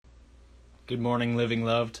Good morning, Living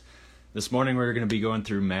Loved. This morning we're going to be going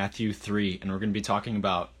through Matthew 3, and we're going to be talking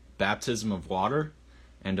about baptism of water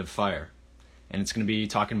and of fire. And it's going to be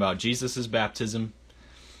talking about Jesus' baptism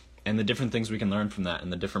and the different things we can learn from that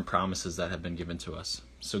and the different promises that have been given to us.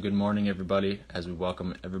 So good morning, everybody, as we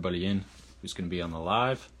welcome everybody in who's going to be on the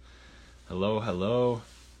live. Hello.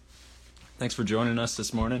 Thanks for joining us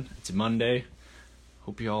this morning. It's Monday.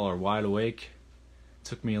 Hope you all are wide awake.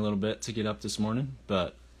 Took me a little bit to get up this morning,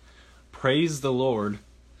 but praise the Lord.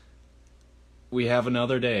 We have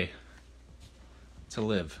another day to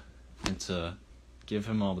live and to give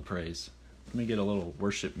him all the praise. Let me get a little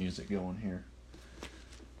worship music going here.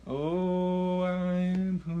 Oh, I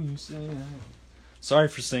am who you say I am. Sorry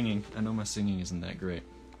for singing. I know my singing isn't that great,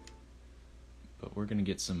 but we're going to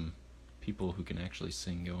get some people who can actually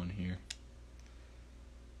sing going here.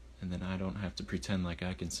 And then I don't have to pretend like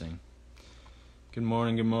I can sing. Good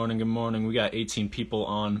morning. We got 18 people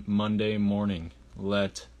on Monday morning.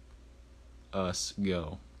 Let us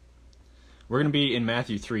go. We're going to be in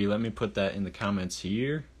Matthew 3. Let me put that in the comments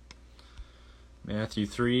here. Matthew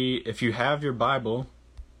 3. If you have your Bible,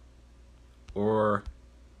 you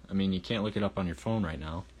can't look it up on your phone right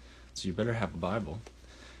now, so you better have a Bible.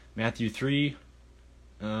 Matthew 3.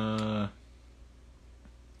 That's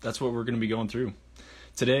what we're going to be going through.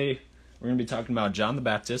 Today, we're going to be talking about John the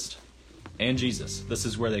Baptist and Jesus. This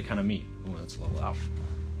is where they kind of meet. Oh, that's a little loud.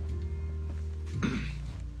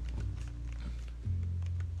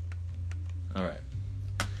 All right.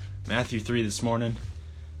 Matthew 3 this morning.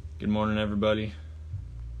 Good morning, everybody.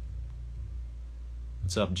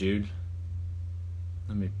 What's up, Jude?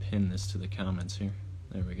 Let me pin this to the comments here.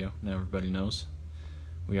 There we go. Now everybody knows.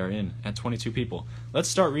 We are in at 22 people. Let's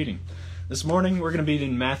start reading. This morning, we're going to be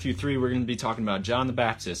in Matthew 3. We're going to be talking about John the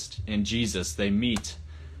Baptist and Jesus. They meet.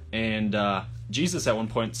 And Jesus at one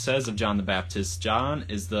point says of John the Baptist, John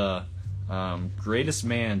is the greatest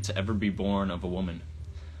man to ever be born of a woman.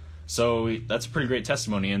 So that's a pretty great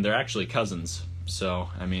testimony, and they're actually cousins. So,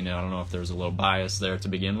 I don't know if there was a little bias there to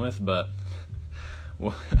begin with, but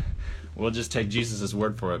we'll just take Jesus'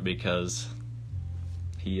 word for it because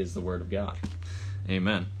he is the Word of God.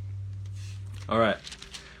 Amen. All right.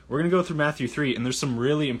 We're going to go through Matthew 3, and there's some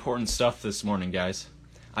really important stuff this morning, guys.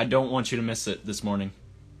 I don't want you to miss it this morning.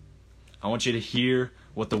 I want you to hear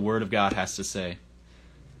what the Word of God has to say.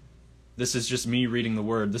 This is just me reading the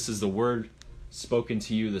Word. This is the Word spoken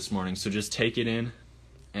to you this morning. So just take it in,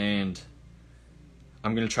 and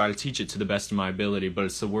I'm going to try to teach it to the best of my ability, but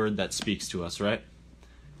it's the Word that speaks to us, right?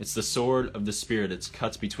 It's the sword of the Spirit. It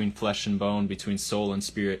cuts between flesh and bone, between soul and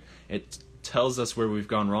spirit. It tells us where we've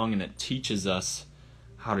gone wrong, and it teaches us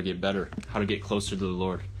how to get better, how to get closer to the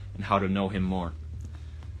Lord, and how to know Him more.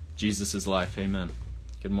 Jesus' life. Amen.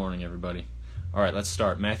 Good morning, everybody. All right, let's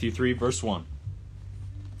start. Matthew 3, verse 1.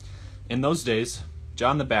 In those days,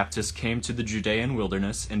 John the Baptist came to the Judean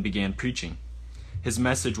wilderness and began preaching. His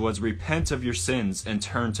message was, "Repent of your sins and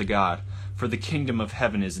turn to God, for the kingdom of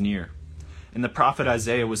heaven is near." And the prophet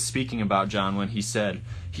Isaiah was speaking about John when he said,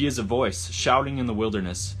 "He is a voice shouting in the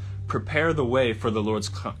wilderness, prepare the way for the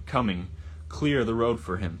Lord's coming, clear the road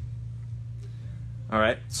for him." All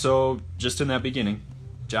right, so just in that beginning,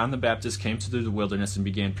 John the Baptist came to the wilderness and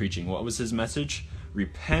began preaching. What was his message?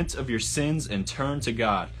 Repent of your sins and turn to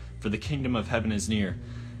God, for the kingdom of heaven is near.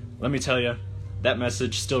 Let me tell you, that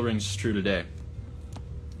message still rings true today.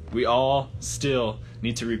 We all still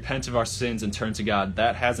need to repent of our sins and turn to God.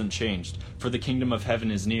 That hasn't changed, for the kingdom of heaven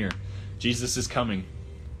is near. Jesus is coming.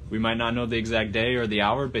 We might not know the exact day or the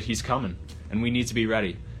hour, but he's coming, and we need to be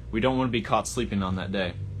ready. We don't want to be caught sleeping on that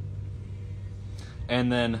day. And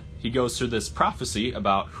then he goes through this prophecy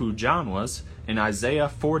about who John was. In Isaiah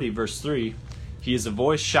 40, verse 3, he is a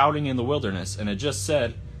voice shouting in the wilderness. And it just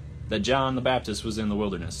said that John the Baptist was in the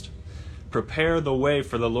wilderness. Prepare the way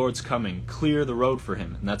for the Lord's coming. Clear the road for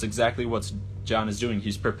him. And that's exactly what John is doing.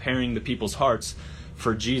 He's preparing the people's hearts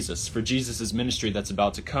for Jesus' ministry that's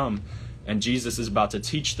about to come. And Jesus is about to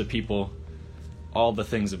teach the people all the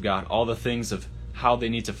things of God, all the things of how they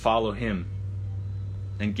need to follow him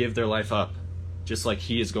and give their life up, just like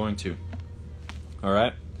he is going to. All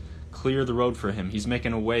right? Clear the road for him. He's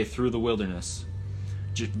making a way through the wilderness.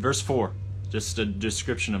 Verse 4, just a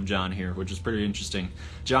description of John here, which is pretty interesting.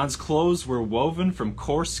 John's clothes were woven from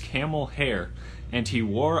coarse camel hair, and he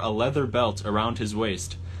wore a leather belt around his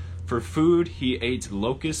waist. For food, he ate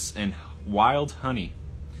locusts and wild honey.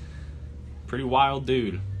 Pretty wild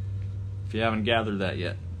dude, if you haven't gathered that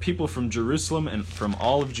yet. People from Jerusalem and from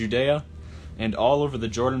all of Judea and all over the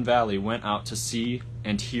Jordan Valley went out to see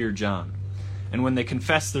and hear John. And when they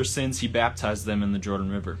confessed their sins, he baptized them in the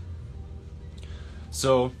Jordan River.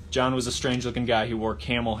 So John was a strange-looking guy. He wore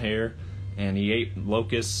camel hair. and he ate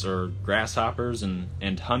locusts or grasshoppers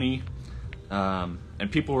and honey.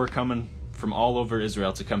 And people were coming from all over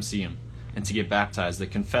Israel to come see him and to get baptized. They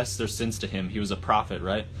confessed their sins to him. He was a prophet,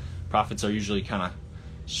 right? Prophets are usually kind of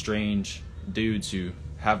strange dudes who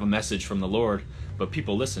have a message from the Lord, but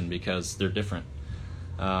people listen because they're different.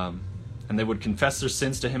 And they would confess their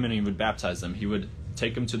sins to him, and he would baptize them. He would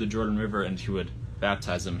take them to the Jordan River, and he would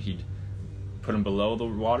baptize them. He'd put them below the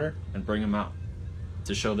water and bring them out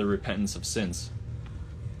to show their repentance of sins.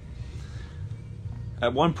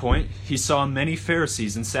 At one point, he saw many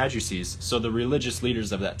Pharisees and Sadducees, so the religious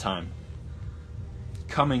leaders of that time,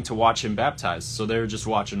 coming to watch him baptize. So they were just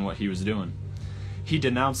watching what he was doing. He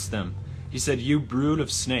denounced them. He said, "You brood of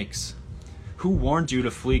snakes, who warned you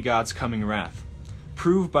to flee God's coming wrath?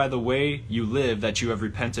 Prove by the way you live that you have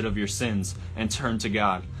repented of your sins and turned to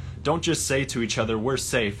God. Don't just say to each other, 'We're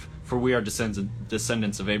safe, for we are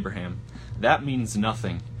descendants of Abraham.' That means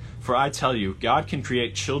nothing. For I tell you, God can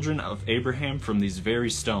create children of Abraham from these very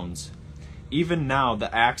stones. Even now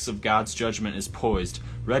the axe of God's judgment is poised,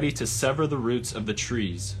 ready to sever the roots of the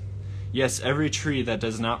trees. Yes, every tree that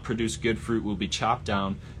does not produce good fruit will be chopped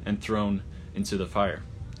down and thrown into the fire."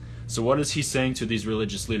 So what is he saying to these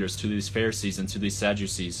religious leaders, to these Pharisees and to these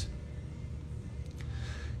Sadducees?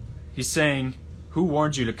 He's saying, who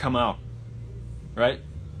warned you to come out? Right?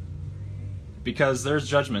 Because there's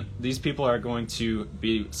judgment. These people are going to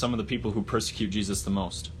be some of the people who persecute Jesus the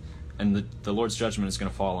most. And the Lord's judgment is going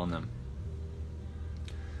to fall on them.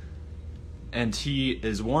 And he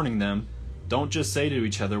is warning them, don't just say to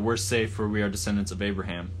each other, "We're safe, for we are descendants of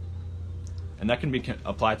Abraham." And that can be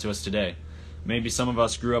applied to us today. Maybe some of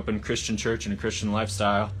us grew up in a Christian church and a Christian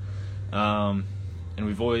lifestyle, and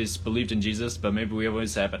we've always believed in Jesus, but maybe we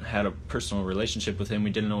always haven't had a personal relationship with him.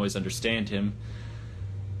 We didn't always understand him.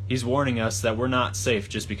 He's warning us that we're not safe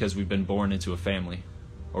just because we've been born into a family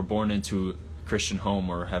or born into a Christian home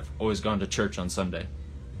or have always gone to church on Sunday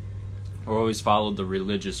or always followed the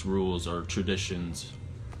religious rules or traditions,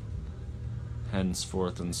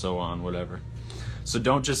 henceforth and so on, whatever. So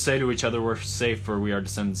don't just say to each other, "We're safe, for we are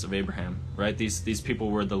descendants of Abraham." Right? These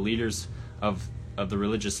people were the leaders of the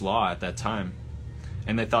religious law at that time,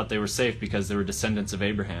 and they thought they were safe because they were descendants of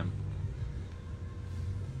Abraham.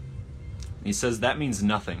 He says that means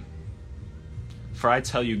nothing. For I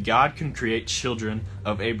tell you, God can create children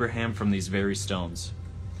of Abraham from these very stones.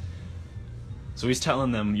 So he's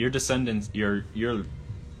telling them, your descendants, your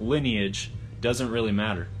lineage doesn't really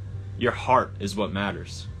matter. Your heart is what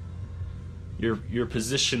matters. Your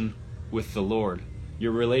position with the Lord,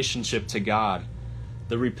 your relationship to God,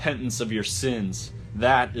 the repentance of your sins,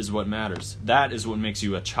 that is what matters. That is what makes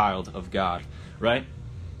you a child of God, right?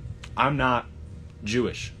 I'm not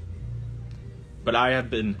Jewish, but I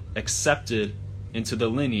have been accepted into the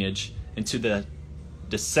lineage, into the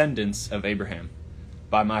descendants of Abraham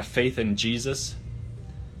by my faith in Jesus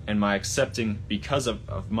and my accepting, because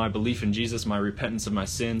of my belief in Jesus, my repentance of my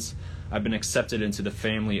sins, I've been accepted into the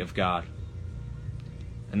family of God.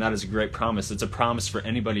 And that is a great promise. It's a promise for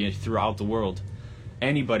anybody throughout the world.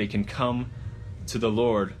 Anybody can come to the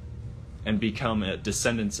Lord and become a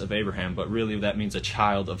descendants of Abraham, but really that means a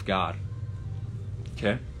child of God.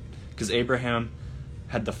 Okay? Because Abraham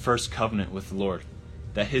had the first covenant with the Lord,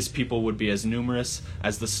 that his people would be as numerous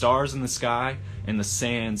as the stars in the sky and the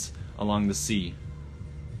sands along the sea.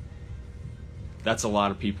 That's a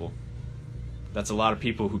lot of people. That's a lot of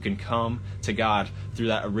people who can come to God through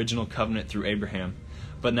that original covenant through Abraham.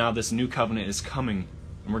 But now this new covenant is coming,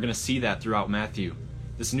 and we're going to see that throughout Matthew.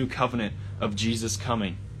 This new covenant of Jesus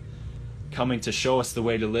coming to show us the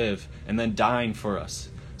way to live, and then dying for us,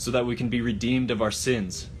 so that we can be redeemed of our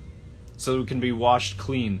sins, so that we can be washed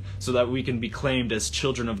clean, so that we can be claimed as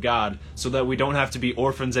children of God, so that we don't have to be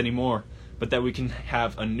orphans anymore, but that we can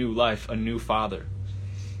have a new life, a new Father.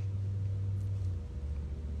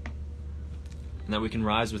 And that we can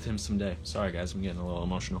rise with him someday. Sorry guys, I'm getting a little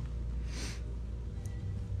emotional.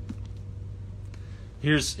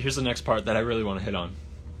 Here's the next part that I really want to hit on.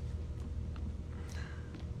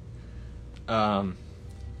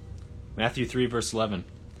 Matthew 3 verse 11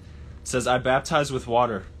 says, "I baptize with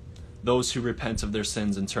water those who repent of their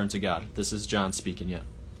sins and turn to God." This is John speaking yet.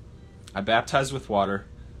 "I baptize with water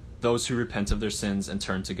those who repent of their sins and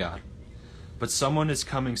turn to God. But someone is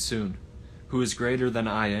coming soon who is greater than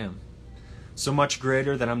I am. So much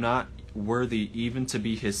greater that I'm not worthy even to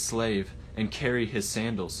be his slave and carry his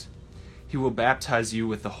sandals. He will baptize you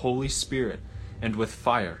with the Holy Spirit and with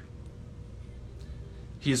fire.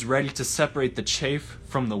 He is ready to separate the chaff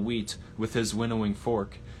from the wheat with his winnowing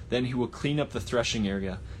fork. Then he will clean up the threshing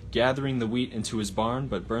area, gathering the wheat into his barn,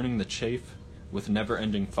 but burning the chaff with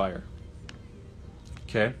never-ending fire."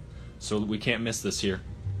 Okay? So we can't miss this here.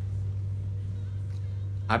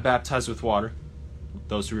 I baptize with water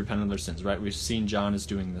those who repent of their sins, right? We've seen John is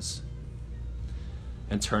doing this.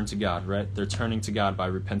 And turn to God, right? They're turning to God by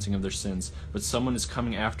repenting of their sins. But someone is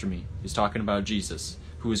coming after me. He's talking about Jesus,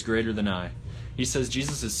 who is greater than I. He says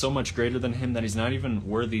Jesus is so much greater than him that he's not even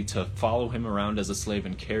worthy to follow him around as a slave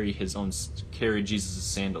and carry Jesus'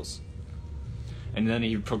 sandals. And then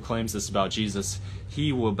he proclaims this about Jesus.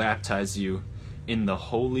 He will baptize you in the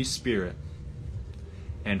Holy Spirit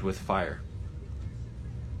and with fire.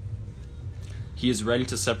 He is ready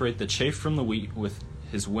to separate the chaff from the wheat with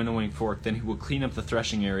his winnowing fork. Then he will clean up the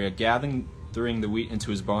threshing area, gathering the wheat into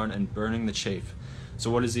his barn and burning the chaff. So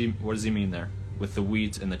what does he mean there with the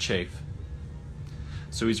wheat and the chaff?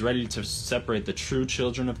 So he's ready to separate the true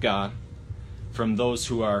children of God from those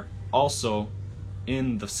who are also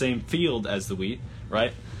in the same field as the wheat,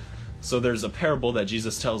 right? So there's a parable that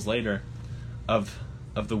Jesus tells later of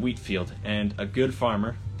the wheat field, and a good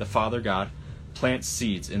farmer, the Father God, plants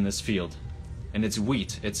seeds in this field. And it's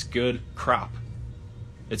wheat, it's good crop.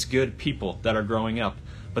 It's good people that are growing up.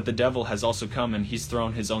 But the devil has also come and he's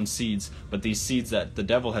thrown his own seeds, but these seeds that the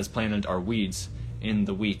devil has planted are weeds in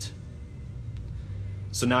the wheat.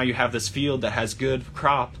 So now you have this field that has good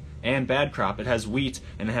crop and bad crop. It has wheat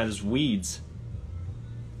and it has weeds.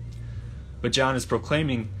 But John is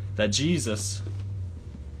proclaiming that Jesus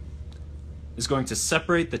is going to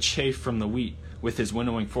separate the chaff from the wheat with his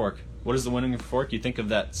winnowing fork. What is the winnowing fork? You think of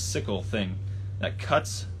that sickle thing that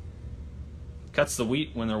cuts the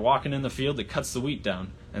wheat when they're walking in the field. It cuts the wheat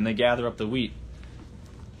down and they gather up the wheat.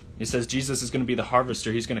 He says Jesus is going to be the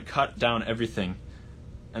harvester. He's going to cut down everything.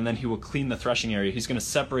 And then he will clean the threshing area. He's going to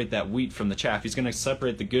separate that wheat from the chaff. He's going to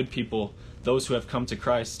separate the good people, those who have come to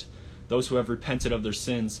Christ, those who have repented of their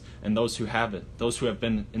sins, and those who haven't, those who have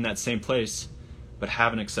been in that same place but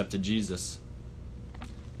haven't accepted Jesus.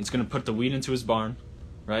 He's going to put the wheat into his barn,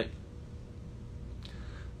 right?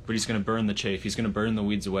 But he's going to burn the chaff. He's going to burn the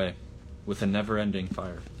weeds away with a never-ending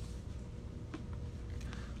fire.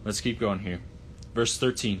 Let's keep going here. Verse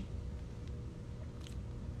 13.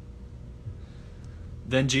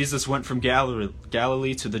 Then Jesus went from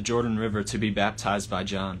Galilee to the Jordan River to be baptized by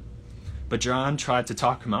John. But John tried to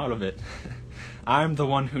talk him out of it. I'm the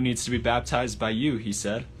one who needs to be baptized by you, he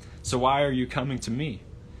said. So why are you coming to me?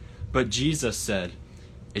 But Jesus said,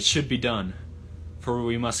 it should be done, for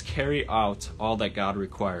we must carry out all that God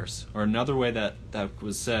requires. Or another way that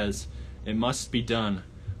says, it must be done,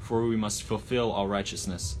 for we must fulfill all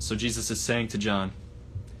righteousness. So Jesus is saying to John,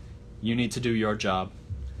 you need to do your job,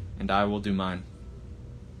 and I will do mine.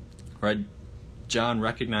 Right? John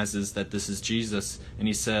recognizes that this is Jesus, and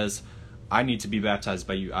he says, I need to be baptized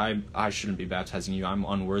by you. I shouldn't be baptizing you. I'm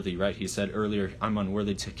unworthy, right? He said earlier, I'm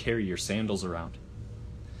unworthy to carry your sandals around.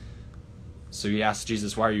 So he asks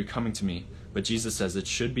Jesus, why are you coming to me? But Jesus says, it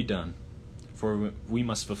should be done, for we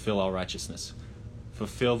must fulfill all righteousness.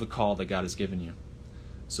 Fulfill the call that God has given you.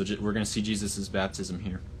 So we're going to see Jesus' baptism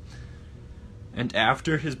here. And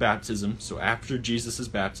after his baptism, so after Jesus'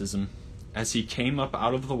 baptism, as he came up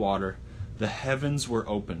out of the water, the heavens were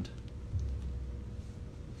opened.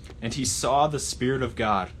 And he saw the Spirit of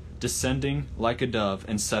God descending like a dove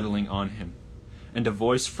and settling on him. And a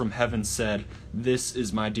voice from heaven said, this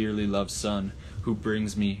is my dearly loved Son, who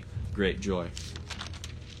brings me great joy.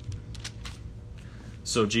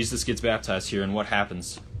 So Jesus gets baptized here, and what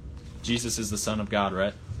happens? Jesus is the Son of God,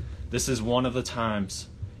 right? This is one of the times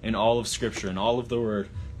in all of Scripture, in all of the Word,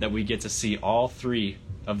 that we get to see all three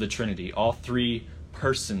of the Trinity, all three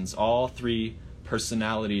persons, all three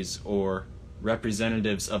personalities or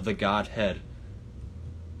representatives of the Godhead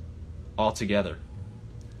all together.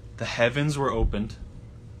 The heavens were opened,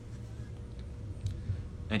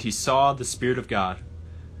 and he saw the Spirit of God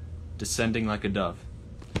descending like a dove.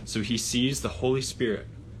 So he sees the Holy Spirit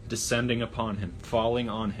descending upon him, falling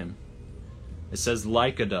on him. It says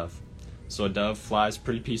like a dove. So a dove flies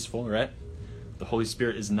pretty peaceful, right? The Holy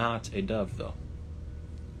Spirit is not a dove, though.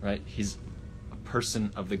 Right? He's a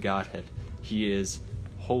person of the Godhead. He is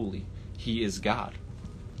holy. He is God.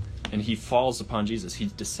 And he falls upon Jesus.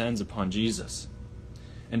 He descends upon Jesus.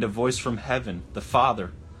 And a voice from heaven, the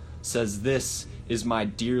Father, says, this is my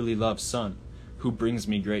dearly loved Son, who brings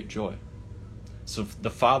me great joy. So the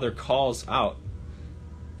Father calls out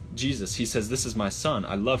Jesus. He says, this is my Son.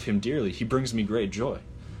 I love him dearly. He brings me great joy.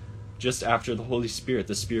 Just after the Holy Spirit,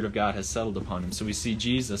 the Spirit of God has settled upon him. So we see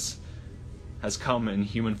Jesus has come in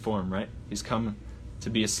human form, right? He's come to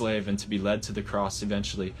be a slave and to be led to the cross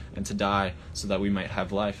eventually and to die so that we might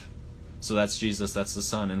have life. So that's Jesus, that's the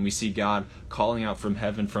Son. And we see God calling out from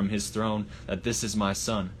heaven, from his throne, that this is my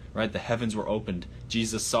Son, right? The heavens were opened.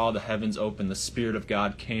 Jesus saw the heavens open. The Spirit of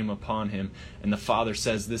God came upon him. And the Father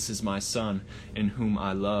says, "This is my Son, in whom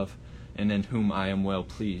I love, and in whom I am well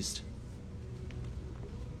pleased."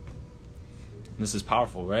 This is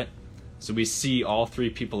powerful, right? So we see all three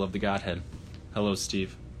people of the Godhead. Hello,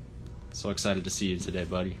 Steve. So excited to see you today,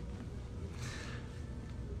 buddy.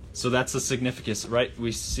 So that's the significance, right?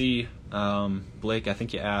 We see, Blake, I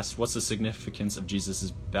think you asked, what's the significance of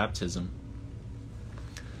Jesus' baptism?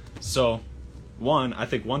 So, I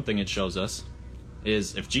think one thing it shows us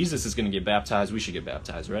is if Jesus is going to get baptized, we should get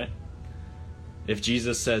baptized, right? If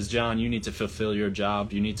Jesus says, "John, you need to fulfill your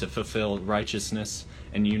job, you need to fulfill righteousness,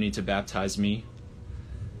 and you need to baptize me,"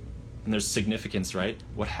 and there's significance, right?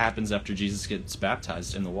 What happens after Jesus gets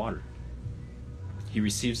baptized in the water? He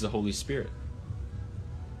receives the Holy Spirit,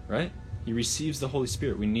 right? He receives the Holy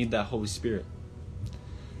Spirit. We need that Holy Spirit.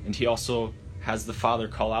 And he also has the Father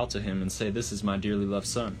call out to him and say, "This is my dearly loved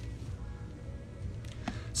Son."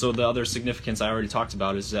 So the other significance I already talked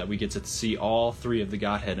about is that we get to see all three of the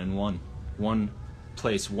Godhead in one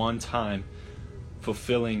place, one time,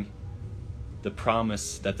 fulfilling the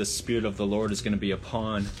promise that the Spirit of the Lord is going to be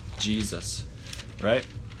upon Jesus, right?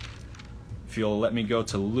 If you'll let me go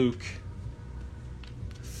to Luke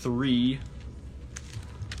 3,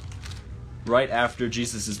 right after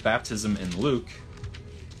Jesus' baptism in Luke.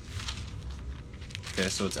 Okay,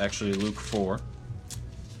 so it's actually Luke 4,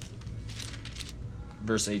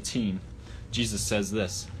 verse 18. Jesus says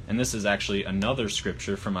this, and this is actually another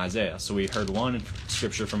scripture from Isaiah. So we heard one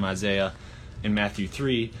scripture from Isaiah in Matthew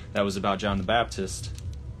 3 that was about John the Baptist.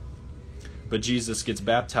 But Jesus gets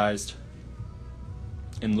baptized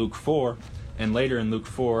in Luke 4, and later in Luke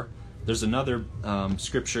 4, there's another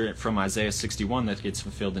scripture from Isaiah 61 that gets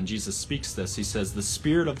fulfilled, and Jesus speaks this. He says, "The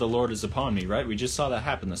Spirit of the Lord is upon me," right? We just saw that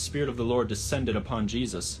happen. The Spirit of the Lord descended upon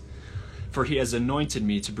Jesus. "For he has anointed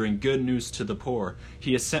me to bring good news to the poor.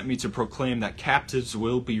 He has sent me to proclaim that captives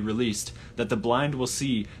will be released, that the blind will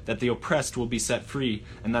see, that the oppressed will be set free,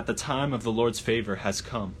 and that the time of the Lord's favor has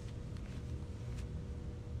come."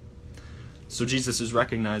 So Jesus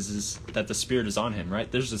recognizes that the Spirit is on him, right?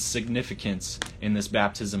 There's a significance in this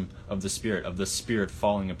baptism of the Spirit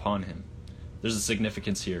falling upon him. There's a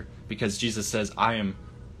significance here because Jesus says, "I am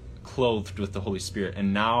clothed with the Holy Spirit,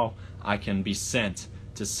 and now I can be sent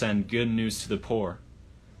to send good news to the poor,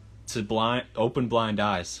 to open blind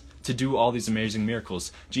eyes, to do all these amazing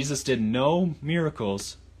miracles." Jesus did no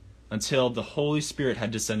miracles until the Holy Spirit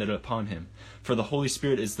had descended upon him. For the Holy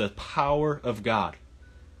Spirit is the power of God.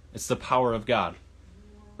 It's the power of God,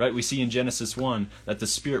 right? We see in Genesis 1 that the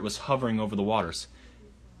Spirit was hovering over the waters.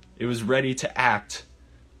 It was ready to act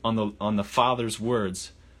on the Father's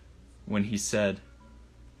words when he said,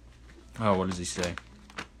 what does he say?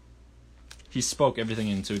 He spoke everything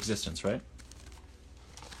into existence, right?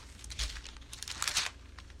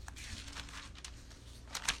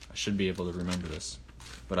 I should be able to remember this,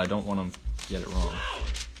 but I don't want to get it wrong.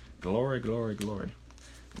 Glory, glory, glory.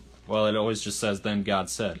 Well, it always just says, "Then God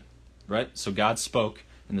said," right? So God spoke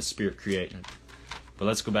and the Spirit created. But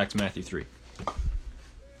let's go back to Matthew 3.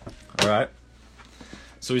 All right?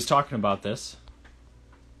 So he's talking about this.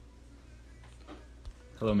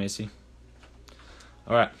 Hello, Macy.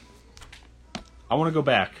 All right. I want to go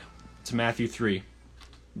back to Matthew 3,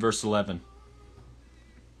 verse 11.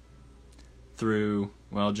 Through,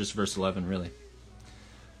 just verse 11, really.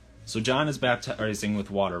 So John is baptizing with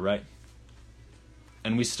water, right?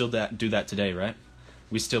 And we still do that today, right?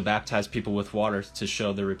 We still baptize people with water to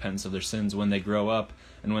show their repentance of their sins. When they grow up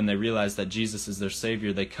and when they realize that Jesus is their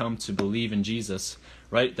Savior, they come to believe in Jesus,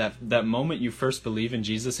 right? That moment you first believe in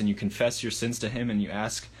Jesus and you confess your sins to him and you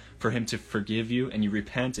ask for him to forgive you and you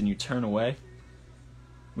repent and you turn away,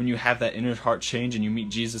 when you have that inner heart change and you meet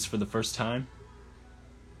Jesus for the first time,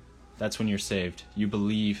 that's when you're saved. You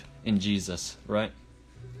believe in Jesus, right?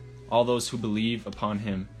 All those who believe upon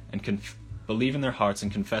him and believe in their hearts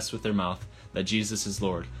and confess with their mouth that Jesus is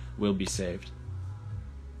Lord will be saved.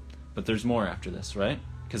 But there's more after this, right?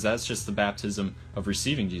 Because that's just the baptism of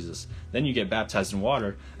receiving Jesus. Then you get baptized in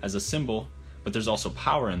water as a symbol, but there's also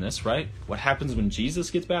power in this, right? What happens when Jesus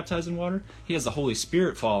gets baptized in water? He has the Holy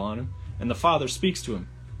Spirit fall on him, and the Father speaks to him.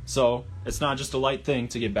 So it's not just a light thing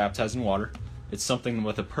to get baptized in water. It's something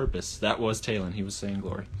with a purpose. That was Talon. He was saying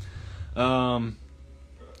glory.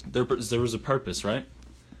 There was a purpose, right?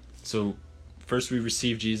 So first we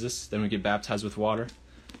receive Jesus, then we get baptized with water,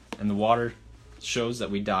 and the water shows that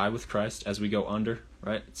we die with Christ as we go under,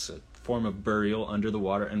 right? It's a form of burial under the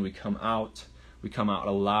water, and we come out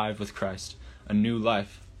alive with Christ, a new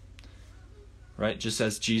life, right? Just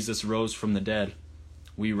as Jesus rose from the dead,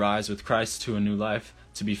 we rise with Christ to a new life.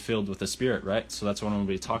 to be filled with the Spirit, right? So that's what I'm going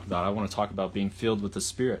to be talking about. I want to talk about being filled with the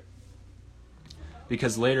Spirit.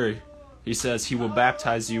 Because later he says he will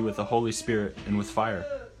baptize you with the Holy Spirit and with fire.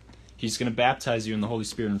 He's going to baptize you in the Holy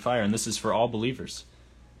Spirit and fire, and this is for all believers.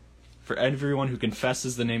 For everyone who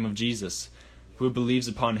confesses the name of Jesus, who believes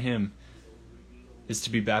upon him, is to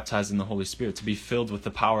be baptized in the Holy Spirit, to be filled with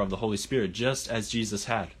the power of the Holy Spirit, just as Jesus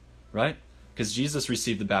had, right? Because Jesus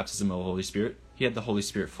received the baptism of the Holy Spirit. He had the Holy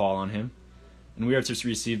Spirit fall on him, and we are to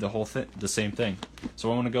receive the same thing.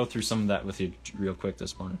 So I want to go through some of that with you real quick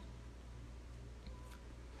this morning.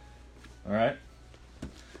 All right?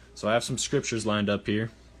 So I have some scriptures lined up here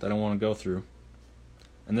that I want to go through.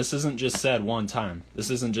 And this isn't just said one time. This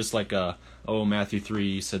isn't just like Matthew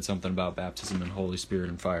 3 said something about baptism and Holy Spirit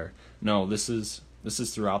and fire. No, this is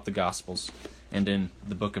throughout the Gospels and in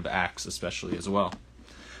the book of Acts especially as well.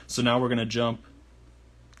 So now we're going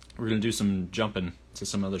to do some jumping to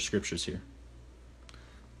some other scriptures here.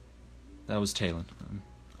 That was Talon.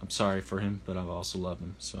 I'm sorry for him, but I also love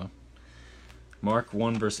him. So Mark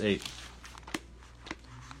 1 verse 8.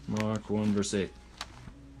 Mark 1 verse 8.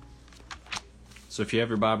 So if you have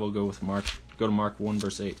your Bible, go to Mark 1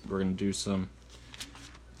 verse 8. We're going to do some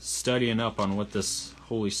studying up on what this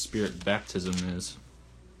Holy Spirit baptism is.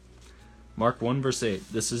 Mark 1 verse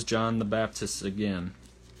 8. This is John the Baptist again.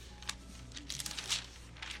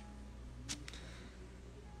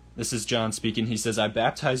 This is John speaking. He says, I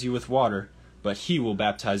baptize you with water, but he will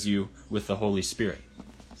baptize you with the Holy Spirit.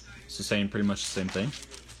 So saying pretty much the same thing.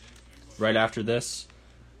 Right after this,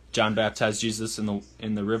 John baptized Jesus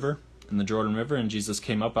in the river, in the Jordan River, and Jesus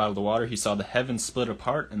came up out of the water. He saw the heavens split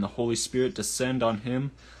apart and the Holy Spirit descend on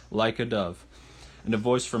him like a dove. And a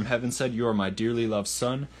voice from heaven said, You are my dearly loved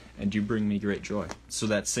Son, and you bring me great joy. So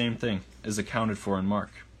that same thing is accounted for in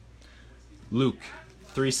Mark. Luke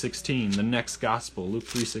 3:16, the next gospel, Luke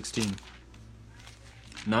 3:16.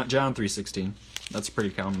 Not John 3:16. That's a pretty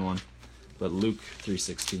common one. But Luke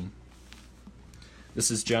 3:16.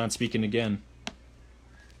 This is John speaking again.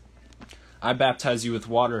 I baptize you with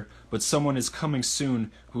water, but someone is coming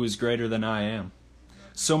soon who is greater than I am.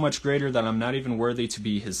 So much greater that I'm not even worthy to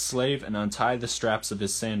be his slave and untie the straps of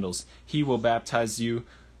his sandals. He will baptize you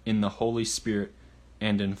in the Holy Spirit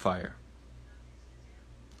and in fire.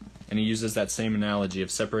 And he uses that same analogy of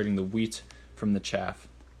separating the wheat from the chaff.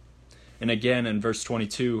 And again in verse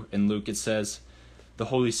 22 in Luke it says, the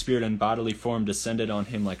Holy Spirit in bodily form descended on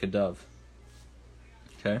him like a dove.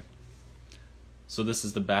 Okay? So this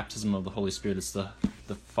is the baptism of the Holy Spirit. It's the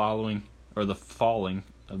falling of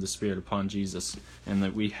the Spirit upon Jesus. And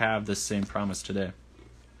that we have this same promise today.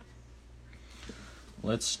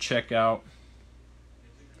 Let's check out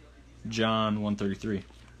John 1:33.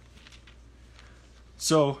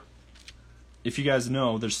 So, if you guys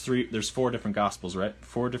know, there's 4 different gospels, right?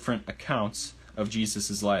 4 different accounts of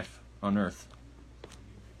Jesus' life on earth.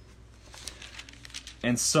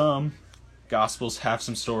 And some gospels have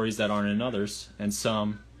some stories that aren't in others, and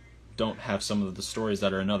some don't have some of the stories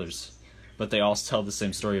that are in others. But they all tell the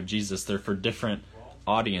same story of Jesus. They're for different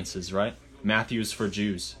audiences, right? Matthew is for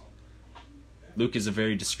Jews. Luke is a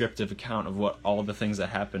very descriptive account of what all the things that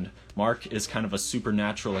happened. Mark is kind of a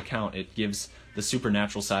supernatural account. It gives the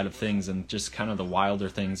supernatural side of things and just kind of the wilder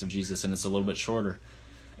things of Jesus, and it's a little bit shorter.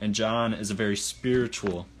 And John is a very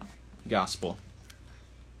spiritual gospel.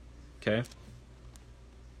 Okay?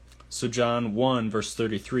 So John 1 verse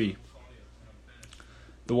 33.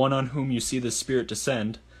 The one on whom you see the Spirit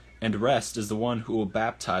descend and rest is the one who will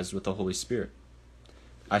baptize with the Holy Spirit.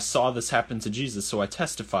 I saw this happen to Jesus, so I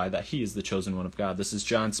testify that he is the chosen one of God. This is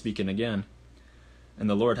John speaking again. And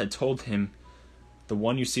the Lord had told him, the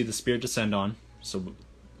one you see the Spirit descend on, so,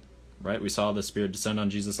 right, we saw the Spirit descend on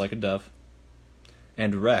Jesus like a dove,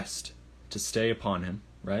 and rest, to stay upon him,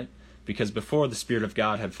 right? Because before the Spirit of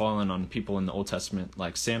God had fallen on people in the Old Testament,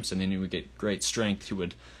 like Samson, and he would get great strength, he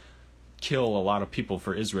would kill a lot of people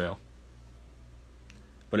for Israel.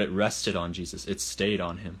 But it rested on Jesus. It stayed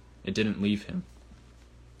on him. It didn't leave him.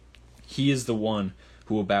 He is the one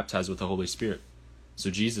who will baptize with the Holy Spirit. So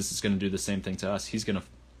Jesus is going to do the same thing to us. He's going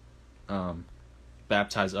to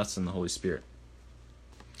baptize us in the Holy Spirit.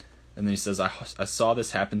 And then he says, I saw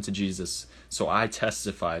this happen to Jesus, so I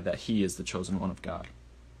testify that he is the chosen one of God.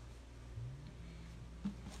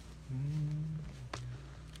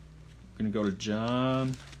 We're going to go to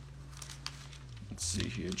John. Let's see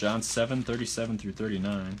here. John 7:37 through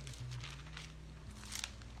 39.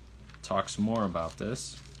 Talks more about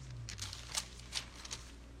this.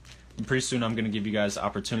 And pretty soon I'm going to give you guys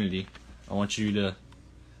opportunity.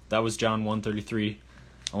 That was John 1:33.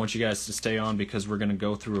 I want you guys to stay on because we're going to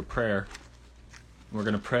go through a prayer. We're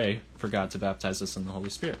going to pray for God to baptize us in the Holy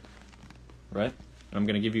Spirit. Right? And I'm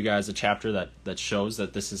going to give you guys a chapter that shows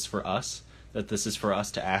that this is for us, that this is for us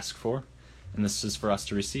to ask for, and this is for us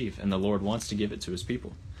to receive. And the Lord wants to give it to his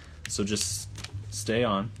people. So just stay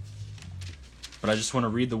on. But I just want to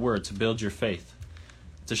read the word to build your faith,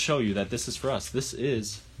 to show you that this is for us. This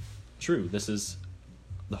is true. This is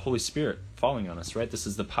the Holy Spirit falling on us, right? This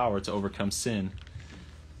is the power to overcome sin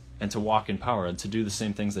and to walk in power and to do the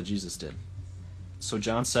same things that Jesus did. So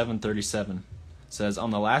John 7:37 says,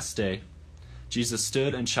 "On the last day, Jesus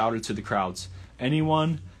stood and shouted to the crowds,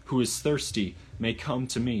 'Anyone who is thirsty may come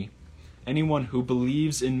to me. Anyone who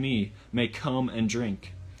believes in me may come and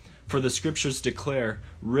drink. For the scriptures declare,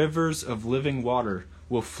 rivers of living water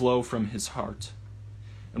will flow from his heart.'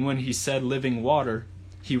 And when he said living water,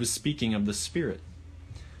 he was speaking of the Spirit,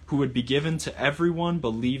 who would be given to everyone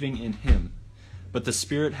believing in him. But the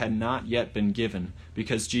Spirit had not yet been given,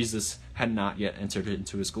 because Jesus had not yet entered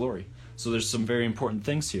into his glory." So there's some very important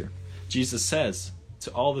things here. Jesus says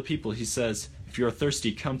to all the people, he says, if you're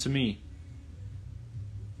thirsty, come to me.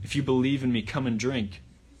 If you believe in me, come and drink.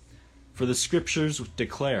 For the scriptures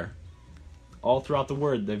declare, all throughout the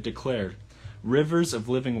word they've declared, rivers of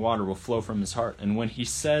living water will flow from his heart. And when he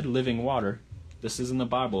said living water, this is in the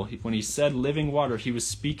Bible, when he said living water, he was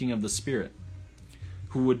speaking of the Spirit,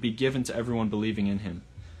 who would be given to everyone believing in him.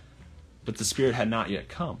 But the Spirit had not yet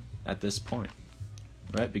come at this point,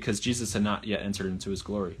 right? Because Jesus had not yet entered into his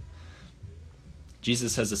glory.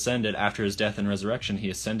 Jesus has ascended after his death and resurrection.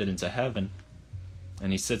 He ascended into heaven,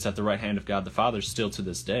 and he sits at the right hand of God the Father still to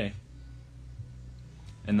this day.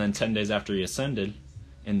 And then 10 days after he ascended,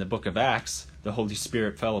 in the book of Acts, the Holy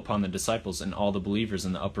Spirit fell upon the disciples and all the believers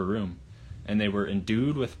in the upper room, and they were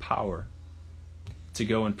endued with power to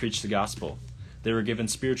go and preach the gospel. They were given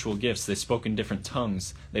spiritual gifts. They spoke in different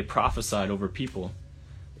tongues. They prophesied over people.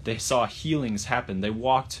 They saw healings happen. They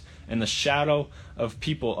walked in the shadow of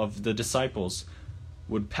people, of the disciples,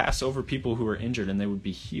 would pass over people who were injured, and they would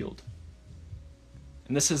be healed.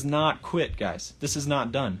 And this is not quit, guys. This is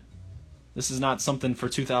not done. This is not something for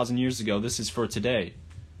 2,000 years ago. This is for today.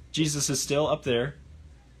 Jesus is still up there.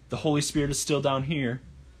 The Holy Spirit is still down here.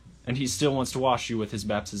 And he still wants to wash you with his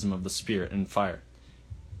baptism of the Spirit and fire.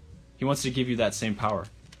 He wants to give you that same power.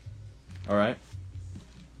 All right?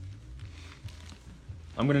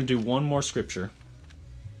 I'm going to do one more scripture.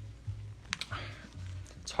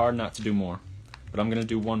 It's hard not to do more. But I'm going to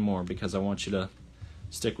do one more because I want you to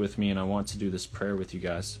stick with me and I want to do this prayer with you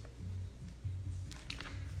guys.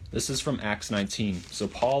 This is from Acts 19. So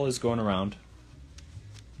Paul is going around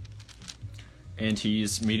and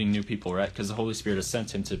he's meeting new people, right? Because the Holy Spirit has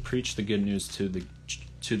sent him to preach the good news to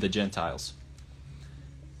the Gentiles.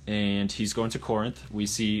 And he's going to Corinth. We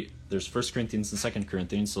see there's 1 Corinthians and 2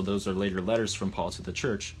 Corinthians, so those are later letters from Paul to the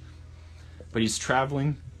church. But he's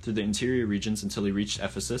traveling through the interior regions until he reached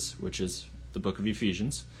Ephesus, which is the book of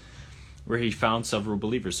Ephesians, where he found several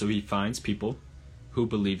believers. So he finds people who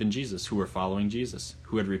believe in Jesus, who were following Jesus,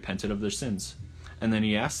 who had repented of their sins. And then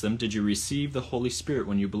he asks them, did you receive the Holy Spirit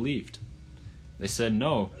when you believed? They said,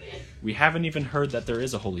 no, we haven't even heard that there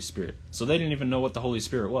is a Holy Spirit. So they didn't even know what the Holy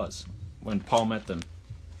Spirit was when Paul met them.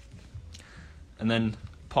 And then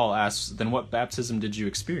Paul asks, then what baptism did you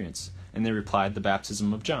experience? And they replied, the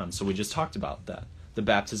baptism of John. So we just talked about that. The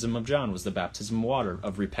baptism of John was the baptism of water,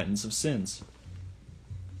 of repentance of sins.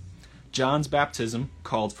 John's baptism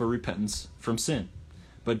called for repentance from sin.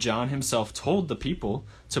 But John himself told the people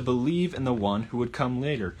to believe in the one who would come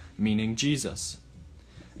later, meaning Jesus.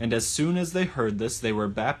 And as soon as they heard this, they were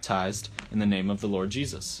baptized in the name of the Lord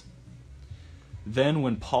Jesus. Then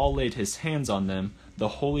when Paul laid his hands on them, the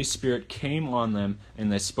Holy Spirit came on them,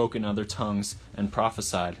 and they spoke in other tongues and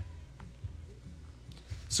prophesied.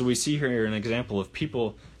 So we see here an example of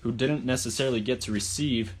people who didn't necessarily get to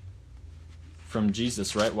receive from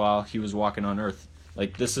Jesus right while he was walking on earth.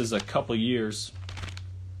 Like, this is a couple years,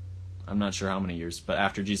 I'm not sure how many years, but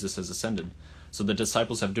after Jesus has ascended. So the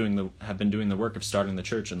disciples have been doing the work of starting the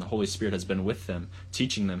church, and the Holy Spirit has been with them,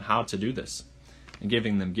 teaching them how to do this, and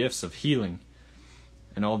giving them gifts of healing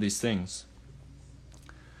and all these things.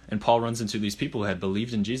 And Paul runs into these people who had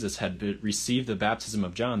believed in Jesus, had received the baptism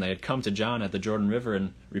of John. They had come to John at the Jordan River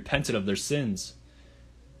and repented of their sins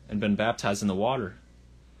and been baptized in the water.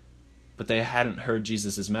 But they hadn't heard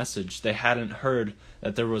Jesus' message. They hadn't heard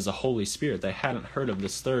that there was a Holy Spirit. They hadn't heard of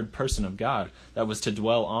this third person of God that was to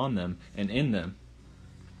dwell on them and in them.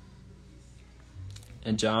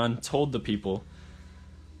 And John told the people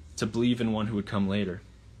to believe in one who would come later,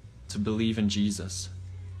 to believe in Jesus.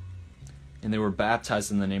 And they were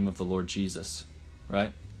baptized in the name of the Lord Jesus,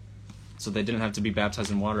 right? So they didn't have to be baptized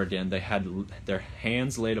in water again. They had their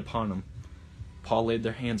hands laid upon them. Paul laid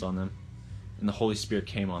their hands on them, and the Holy Spirit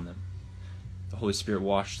came on them The Holy Spirit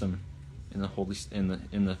washed them in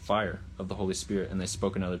the fire of the Holy Spirit, and they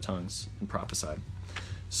spoke in other tongues and prophesied.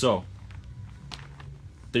 So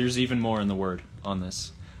there's even more in the Word on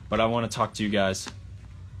this, but I want to talk to you guys,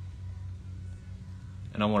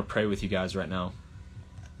 and I want to pray with you guys right now.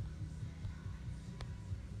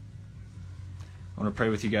 I want to pray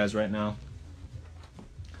with you guys right now.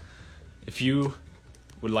 If you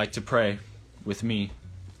would like to pray with me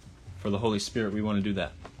for the Holy Spirit, we want to do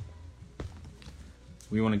that.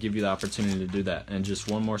 We want to give you the opportunity to do that. And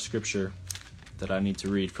just one more scripture that I need to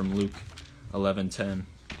read from Luke 11:10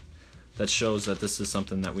 that shows that this is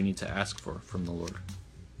something that we need to ask for from the Lord.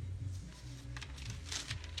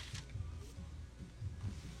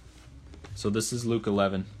 So this is Luke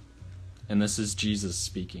 11, and this is Jesus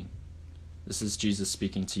speaking. This is Jesus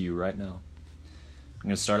speaking to you right now. I'm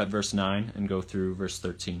going to start at verse 9 and go through verse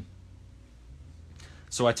 13.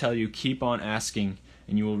 So I tell you, keep on asking,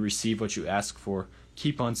 and you will receive what you ask for.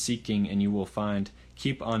 Keep on seeking, and you will find.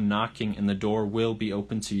 Keep on knocking, and the door will be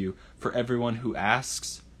opened to you. For everyone who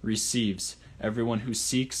asks receives. Everyone who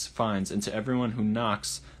seeks finds. And to everyone who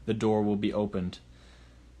knocks, the door will be opened.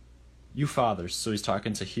 You fathers, so he's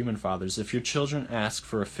talking to human fathers, if your children ask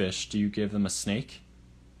for a fish, do you give them a snake?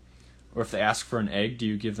 Or if they ask for an egg, do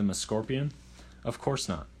you give them a scorpion? Of course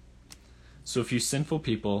not. So if you sinful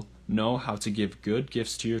people know how to give good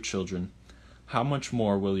gifts to your children, how much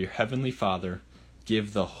more will your heavenly Father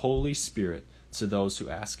give the Holy Spirit to those who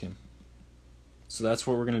ask him? So that's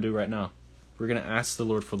what we're going to do right now. We're going to ask the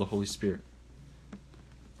Lord for the Holy Spirit.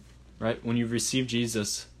 Right? When you've received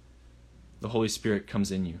Jesus, the Holy Spirit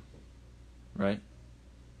comes in you. Right?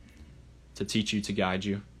 To teach you, to guide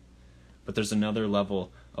you. But there's another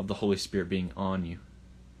level of the Holy Spirit being on you.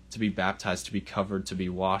 To be baptized, to be covered, to be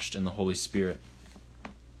washed in the Holy Spirit.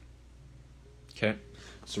 Okay?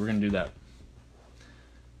 So we're going to do that.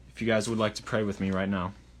 If you guys would like to pray with me right now,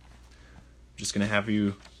 I'm just going to have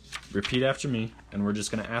you repeat after me, and we're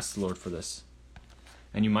just going to ask the Lord for this.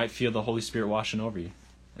 And you might feel the Holy Spirit washing over you,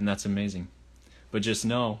 and that's amazing. But just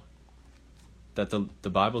know that the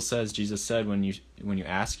Bible says, Jesus said, when you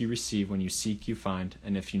ask, you receive, when you seek, you find,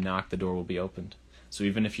 and if you knock, the door will be opened. So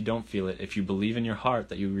even if you don't feel it, if you believe in your heart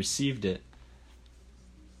that you received it,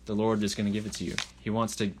 the Lord is going to give it to you. He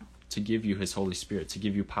wants to give you his Holy Spirit, to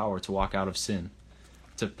give you power to walk out of sin,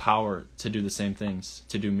 to power to do the same things,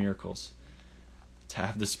 to do miracles, to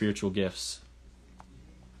have the spiritual gifts.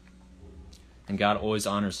 And God always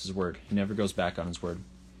honors his word. He never goes back on his word.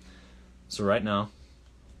 So right now,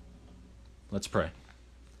 let's pray.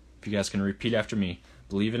 If you guys can repeat after me,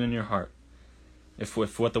 believe it in your heart. If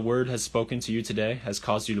what the word has spoken to you today has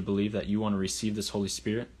caused you to believe that you want to receive this Holy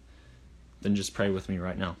Spirit, then just pray with me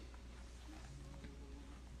right now.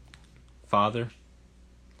 Father,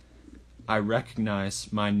 I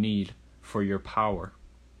recognize my need for your power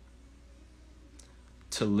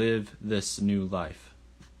to live this new life.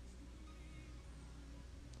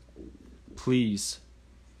 Please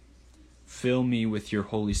fill me with your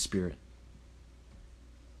Holy Spirit.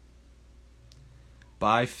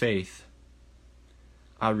 By faith,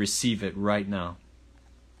 I receive it right now.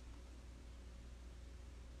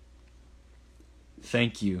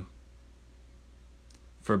 Thank you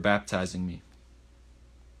for baptizing me.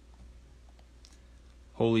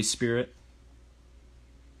 Holy Spirit,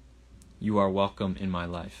 you are welcome in my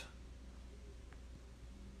life.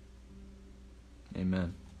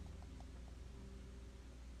 Amen.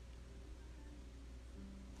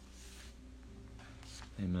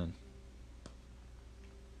 Amen.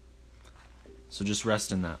 So just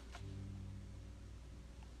rest in that.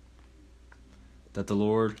 That the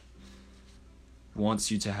Lord wants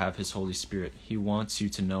you to have his Holy Spirit. He wants you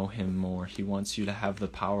to know him more. He wants you to have the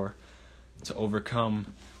power to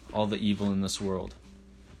overcome all the evil in this world.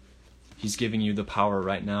 He's giving you the power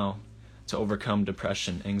right now to overcome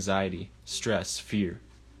depression, anxiety, stress, fear.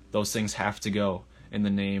 Those things have to go in the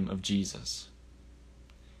name of Jesus.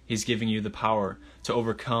 He's giving you the power to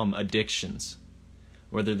overcome addictions,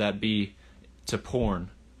 whether that be to porn,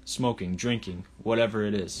 smoking, drinking, whatever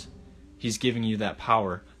it is. He's giving you that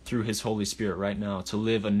power through his Holy Spirit right now to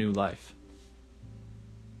live a new life.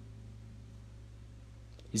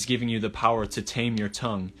 He's giving you the power to tame your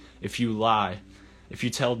tongue. If you lie, if you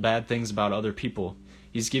tell bad things about other people,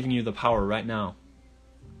 he's giving you the power right now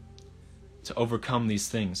to overcome these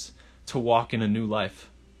things, to walk in a new life.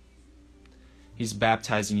 He's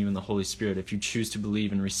baptizing you in the Holy Spirit. If you choose to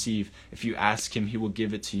believe and receive, if you ask him, he will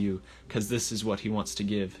give it to you, because this is what he wants to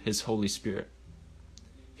give, his Holy Spirit.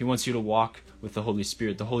 He wants you to walk with the Holy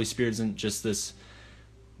Spirit. The Holy Spirit isn't just this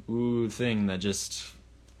thing that just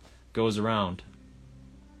goes around.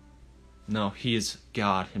 No, he is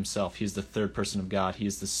God himself. He is the third person of God. He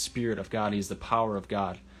is the Spirit of God. He is the power of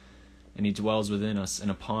God. And he dwells within us and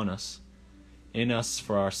upon us, in us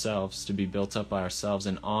for ourselves, to be built up by ourselves,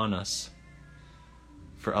 and on us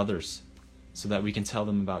for others, so that we can tell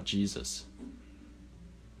them about Jesus.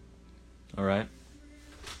 All right?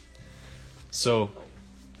 So,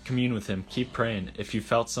 commune with him. Keep praying. If you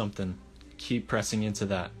felt something, keep pressing into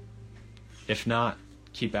that. If not,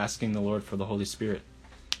 keep asking the Lord for the Holy Spirit.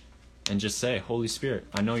 And just say, Holy Spirit,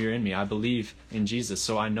 I know you're in me. I believe in Jesus,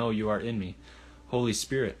 so I know you are in me. Holy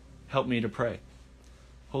Spirit, help me to pray.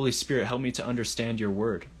 Holy Spirit, help me to understand your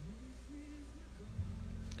word.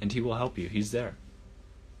 And he will help you. He's there.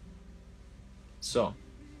 So,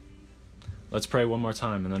 let's pray one more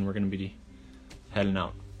time, and then we're going to be heading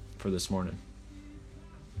out for this morning.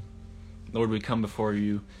 Lord, we come before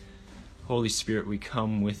you. Holy Spirit, we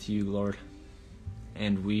come with you, Lord.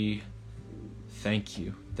 And we thank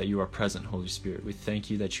you that you are present, Holy Spirit. We thank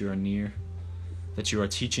you that you are near, that you are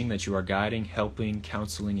teaching, that you are guiding, helping,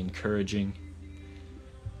 counseling, encouraging,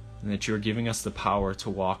 and that you are giving us the power to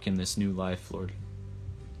walk in this new life, Lord.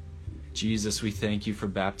 Jesus, we thank you for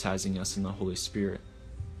baptizing us in the Holy Spirit.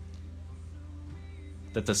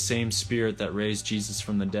 That the same Spirit that raised Jesus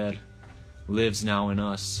from the dead lives now in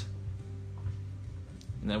us.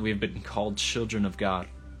 And that we have been called children of God.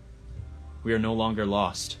 We are no longer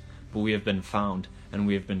lost, but we have been found, and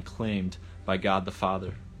we have been claimed by God the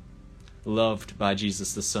Father, loved by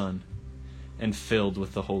Jesus the Son, and filled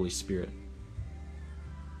with the Holy Spirit.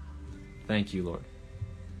 Thank you, Lord.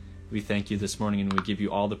 We thank you this morning, and we give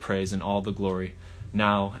you all the praise and all the glory,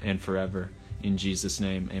 now and forever. In Jesus'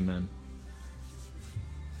 name, amen.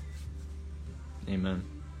 Amen.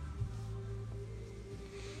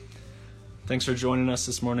 Thanks for joining us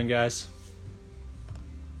this morning, guys.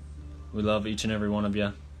 We love each and every one of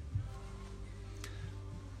you.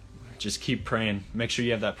 Just keep praying. Make sure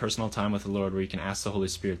you have that personal time with the Lord where you can ask the Holy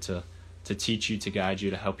Spirit to teach you, to guide you,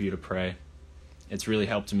 to help you to pray. It's really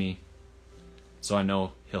helped me, so I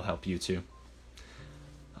know he'll help you too.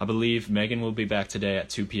 I believe Megan will be back today at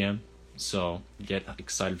 2 p.m., so get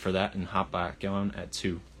excited for that and hop back on at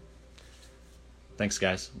 2. Thanks,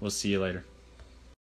 guys. We'll see you later.